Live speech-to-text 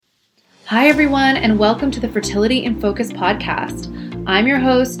Hi, everyone, and welcome to the Fertility in Focus podcast. I'm your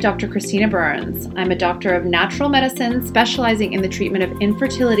host, Dr. Christina Burns. I'm a doctor of natural medicine specializing in the treatment of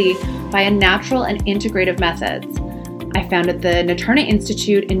infertility via natural and integrative methods. I founded the Naturna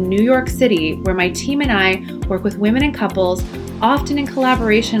Institute in New York City, where my team and I work with women and couples, often in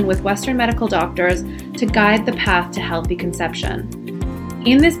collaboration with Western medical doctors, to guide the path to healthy conception.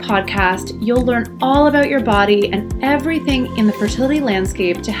 In this podcast, you'll learn all about your body and everything in the fertility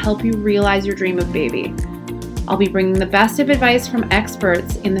landscape to help you realize your dream of baby. I'll be bringing the best of advice from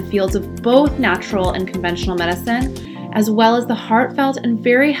experts in the fields of both natural and conventional medicine, as well as the heartfelt and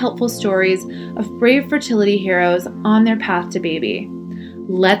very helpful stories of brave fertility heroes on their path to baby.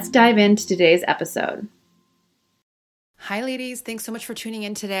 Let's dive into today's episode. Hi, ladies. Thanks so much for tuning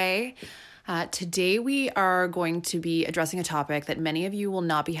in today. Today we are going to be addressing a topic that many of you will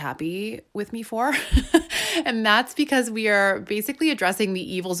not be happy with me for. And that's because we are basically addressing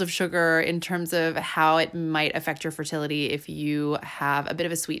the evils of sugar in terms of how it might affect your fertility if you have a bit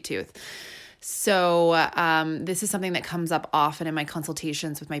of a sweet tooth. So this is something that comes up often in my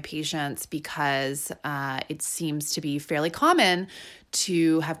consultations with my patients because it seems to be fairly common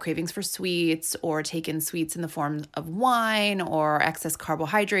to have cravings for sweets or take in sweets in the form of wine or excess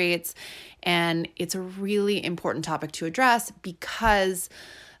carbohydrates. And it's a really important topic to address because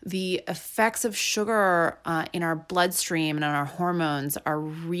the effects of sugar in our bloodstream and on our hormones are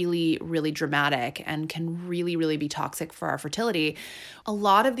really, really dramatic and can really, really be toxic for our fertility. A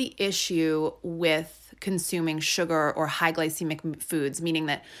lot of the issue with consuming sugar or high glycemic foods, meaning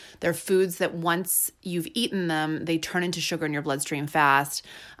that they're foods that once you've eaten them, they turn into sugar in your bloodstream fast,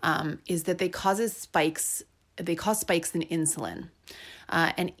 is that they cause spikes in insulin.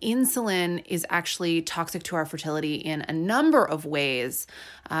 And insulin is actually toxic to our fertility in a number of ways.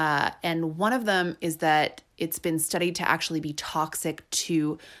 And one of them is that it's been studied to actually be toxic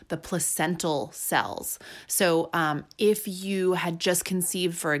to the placental cells. So if you had just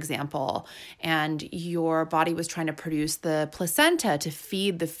conceived, for example, and your body was trying to produce the placenta to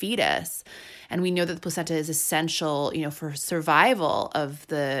feed the fetus, and we know that the placenta is essential, for survival of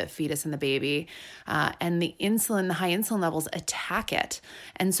the fetus and the baby, and the high insulin levels attack it.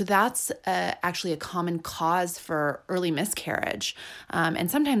 And so that's actually a common cause for early miscarriage,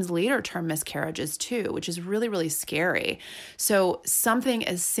 and sometimes later term miscarriages too, which is really, really scary. So something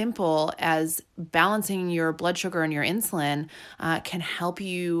as simple as balancing your blood sugar and your insulin can help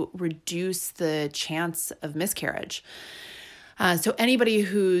you reduce the chance of miscarriage. So anybody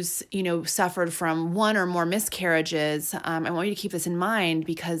who's, suffered from one or more miscarriages, I want you to keep this in mind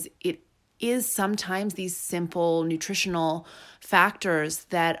because it is sometimes these simple nutritional factors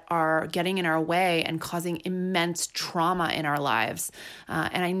that are getting in our way and causing immense trauma in our lives.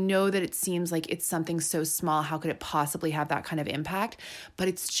 And I know that it seems like it's something so small. How could it possibly have that kind of impact? But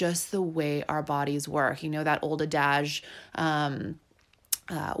it's just the way our bodies work. That old adage,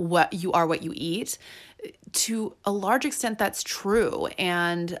 what you are, what you eat. To a large extent, that's true.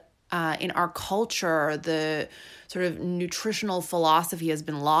 And in our culture, the sort of nutritional philosophy has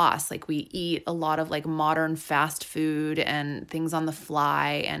been lost. Like we eat a lot of modern fast food and things on the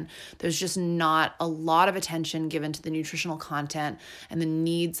fly, and there's just not a lot of attention given to the nutritional content and the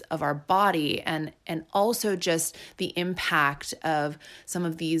needs of our body, and also just the impact of some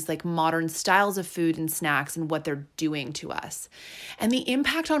of these modern styles of food and snacks and what they're doing to us. And the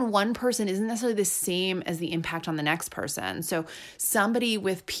impact on one person isn't necessarily the same as the impact on the next person. So somebody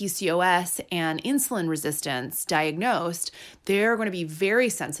with PCOS and insulin resistance diagnosed, they're going to be very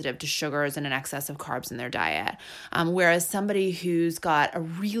sensitive to sugars and an excess of carbs in their diet. Whereas somebody who's got a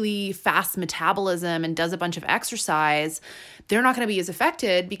really fast metabolism and does a bunch of exercise, they're not going to be as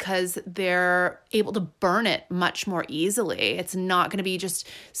affected because they're able to burn it much more easily. It's not going to be just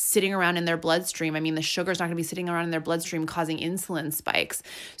sitting around in their bloodstream. I mean, the sugar's not going to be sitting around in their bloodstream causing insulin spikes.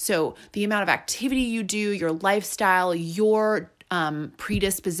 So the amount of activity you do, your lifestyle, your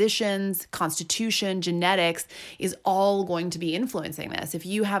predispositions, constitution, genetics is all going to be influencing this. If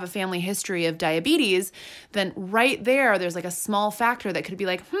you have a family history of diabetes, then right there's a small factor that could be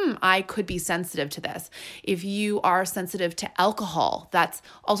I could be sensitive to this. If you are sensitive to alcohol, that's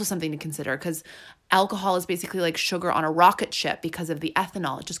also something to consider because alcohol is basically like sugar on a rocket ship because of the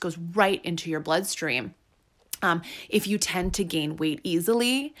ethanol. It just goes right into your bloodstream. If you tend to gain weight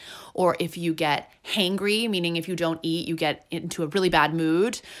easily, or if you get hangry, meaning if you don't eat, you get into a really bad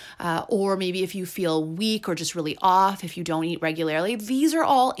mood, or maybe if you feel weak or just really off, if you don't eat regularly, these are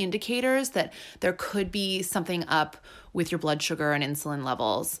all indicators that there could be something up with your blood sugar and insulin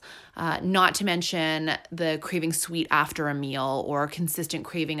levels. Not to mention the craving sweet after a meal or consistent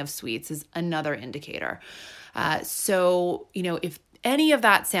craving of sweets is another indicator. So, if any of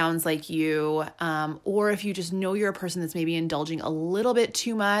that sounds like you, or if you just know you're a person that's maybe indulging a little bit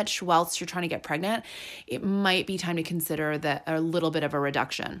too much whilst you're trying to get pregnant, it might be time to consider a little bit of a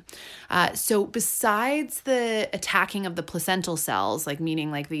reduction. So besides the attacking of the placental cells, like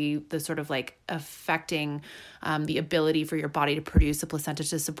meaning like the sort of like affecting the ability for your body to produce a placenta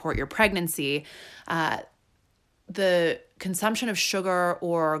to support your pregnancy, the consumption of sugar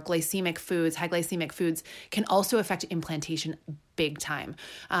or glycemic foods, high glycemic foods, can also affect implantation big time.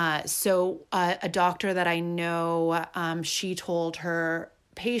 So a doctor that I know, she told her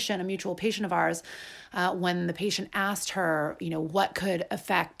patient, a mutual patient of ours, when the patient asked her, what could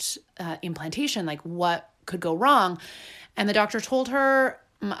affect implantation, like what could go wrong, and the doctor told her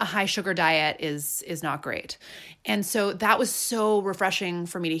a high sugar diet is not great. And so that was so refreshing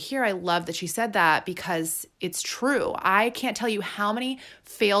for me to hear. I love that she said that because it's true. I can't tell you how many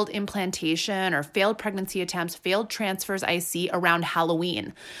failed implantation or failed pregnancy attempts, failed transfers I see around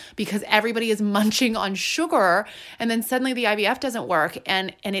Halloween because everybody is munching on sugar and then suddenly the IVF doesn't work.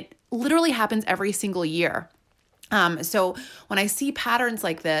 And it literally happens every single year. So when I see patterns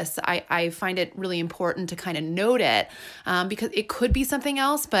like this, I find it really important to kind of note it because it could be something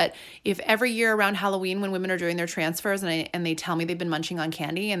else. But if every year around Halloween when women are doing their transfers and they tell me they've been munching on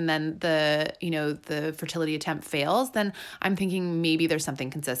candy and then the fertility attempt fails, then I'm thinking maybe there's something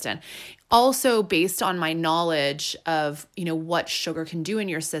consistent. Also, based on my knowledge of, what sugar can do in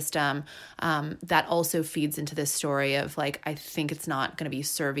your system, that also feeds into this story of like, I think it's not going to be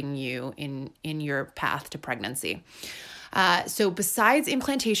serving you in your path to pregnancy. So besides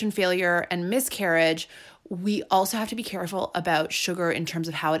implantation failure and miscarriage, we also have to be careful about sugar in terms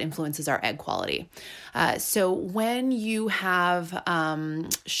of how it influences our egg quality. So when you have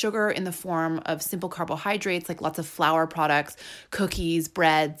sugar in the form of simple carbohydrates, like lots of flour products, cookies,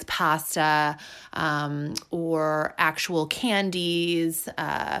 breads, pasta, or actual candies,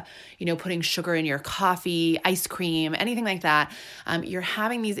 putting sugar in your coffee, ice cream, anything like that, you're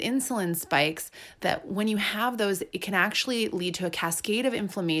having these insulin spikes that when you have those, it can actually lead to a cascade of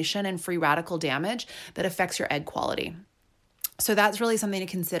inflammation and free radical damage that affects your egg quality. So that's really something to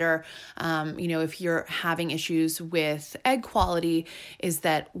consider, if you're having issues with egg quality, is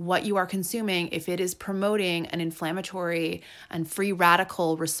that what you are consuming, if it is promoting an inflammatory and free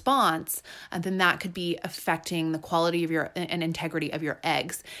radical response, then that could be affecting the quality of and integrity of your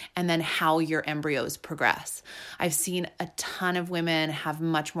eggs and then how your embryos progress. I've seen a ton of women have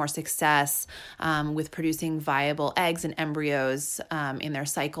much more success with producing viable eggs and embryos in their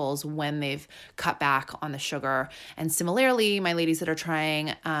cycles when they've cut back on the sugar. And similarly, my ladies that are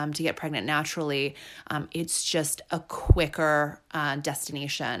trying to get pregnant naturally, it's just a quicker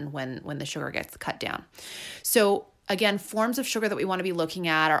destination when the sugar gets cut down. So again, forms of sugar that we want to be looking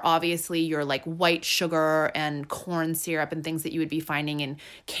at are obviously your like white sugar and corn syrup and things that you would be finding in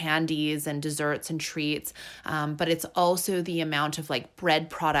candies and desserts and treats. But it's also the amount of like bread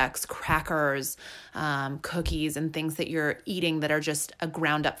products, crackers, cookies, and things that you're eating that are just a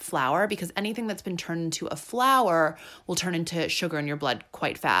ground up flour, because anything that's been turned into a flour will turn into sugar in your blood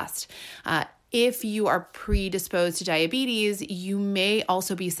quite fast. If you are predisposed to diabetes, you may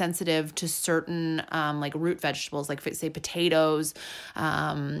also be sensitive to certain like root vegetables, like say potatoes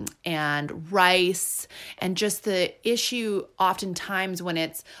and rice. And just the issue oftentimes when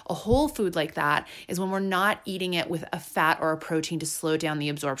it's a whole food like that is when we're not eating it with a fat or a protein to slow down the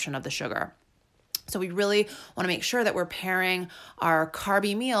absorption of the sugar. So we really want to make sure that we're pairing our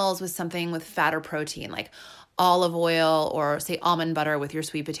carby meals with something with fat or protein, like olive oil or say almond butter with your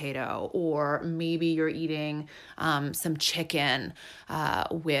sweet potato, or maybe you're eating some chicken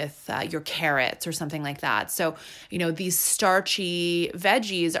with your carrots or something like that. So, these starchy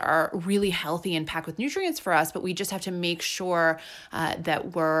veggies are really healthy and packed with nutrients for us, but we just have to make sure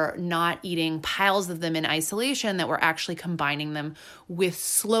that we're not eating piles of them in isolation, that we're actually combining them with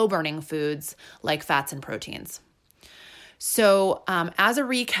slow burning foods like fats and proteins. So as a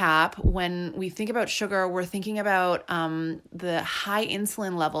recap, when we think about sugar, we're thinking about the high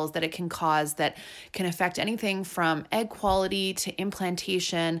insulin levels that it can cause that can affect anything from egg quality to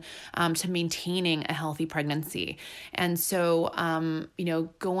implantation to maintaining a healthy pregnancy. And so,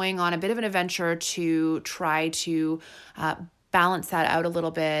 going on a bit of an adventure to try to balance that out a little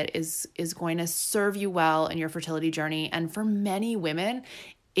bit is going to serve you well in your fertility journey. And for many women,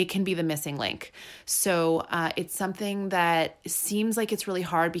 it can be the missing link. So it's something that seems like it's really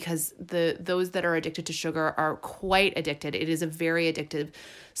hard because those that are addicted to sugar are quite addicted. It is a very addictive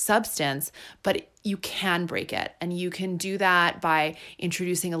substance, but you can break it. And you can do that by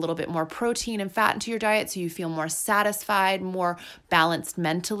introducing a little bit more protein and fat into your diet so you feel more satisfied, more balanced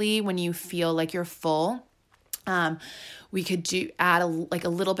mentally when you feel like you're full. We could add a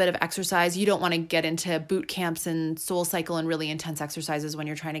little bit of exercise. You don't want to get into boot camps and SoulCycle and really intense exercises when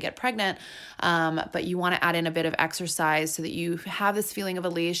you're trying to get pregnant. But you want to add in a bit of exercise so that you have this feeling of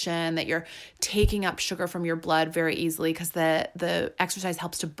elation, that you're taking up sugar from your blood very easily, because the exercise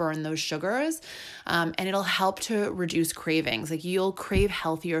helps to burn those sugars. And it'll help to reduce cravings. Like, you'll crave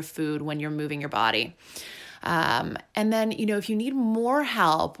healthier food when you're moving your body. And then, if you need more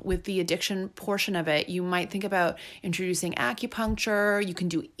help with the addiction portion of it, you might think about introducing acupuncture. You can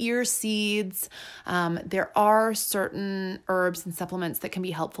do ear seeds. There are certain herbs and supplements that can be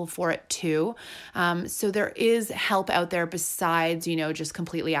helpful for it too. So there is help out there besides, just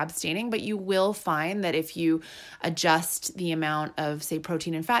completely abstaining, but you will find that if you adjust the amount of, say,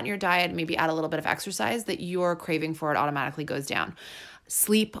 protein and fat in your diet, maybe add a little bit of exercise, that your craving for it automatically goes down.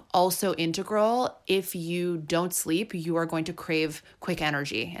 Sleep also integral. If you don't sleep, you are going to crave quick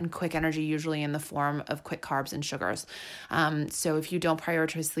energy, and quick energy usually in the form of quick carbs and sugars. So if you don't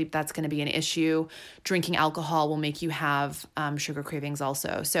prioritize sleep, that's going to be an issue. Drinking alcohol will make you have sugar cravings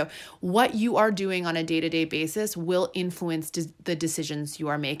also. So what you are doing on a day-to-day basis will influence the decisions you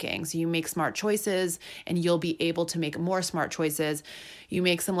are making. So you make smart choices, and you'll be able to make more smart choices. You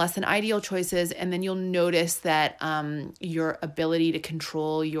make some less than ideal choices, and then you'll notice that your ability to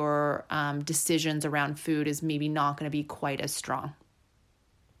control your decisions around food is maybe not going to be quite as strong.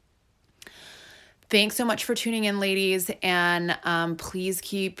 Thanks so much for tuning in, ladies, and please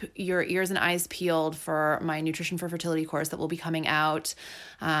keep your ears and eyes peeled for my Nutrition for Fertility course that will be coming out.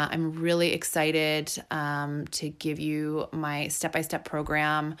 I'm really excited to give you my step-by-step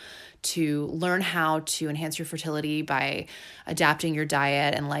program to learn how to enhance your fertility by adapting your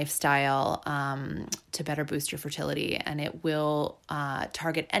diet and lifestyle to better boost your fertility. And it will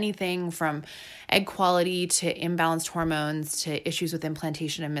target anything from egg quality to imbalanced hormones to issues with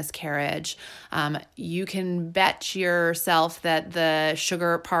implantation and miscarriage. You can bet yourself that the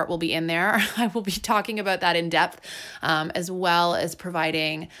sugar part will be in there. I will be talking about that in depth, as well as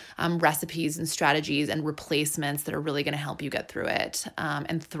providing recipes and strategies and replacements that are really going to help you get through it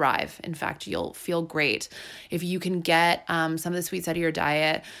and thrive. In fact, you'll feel great. If you can get some of the sweets out of your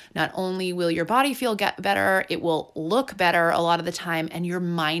diet, not only will your body feel better, it will look better a lot of the time, and your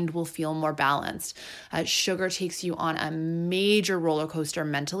mind will feel more balanced. Sugar takes you on a major roller coaster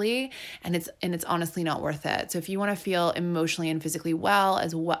mentally, and it's honestly not worth it. So if you want to feel emotionally and physically well,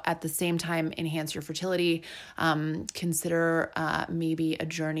 at the same time enhance your fertility, consider maybe a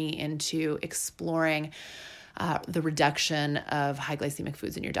journey into exploring the reduction of high glycemic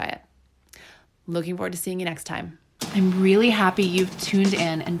foods in your diet. Looking forward to seeing you next time. I'm really happy you've tuned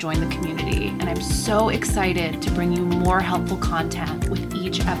in and joined the community, and I'm so excited to bring you more helpful content with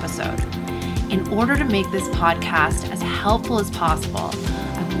each episode. In order to make this podcast as helpful as possible,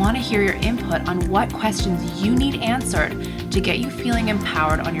 I want to hear your input on what questions you need answered to get you feeling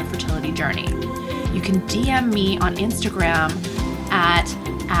empowered on your fertility journey. You can DM me on Instagram at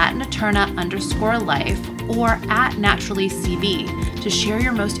 @Naturna_life or @naturallycv to share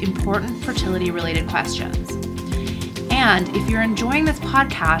your most important fertility-related questions. And if you're enjoying this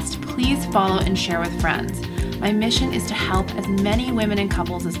podcast, please follow and share with friends. My mission is to help as many women and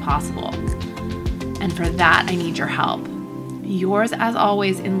couples as possible. And for that, I need your help. Yours, as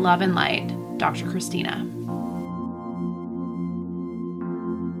always, in love and light, Dr. Christina.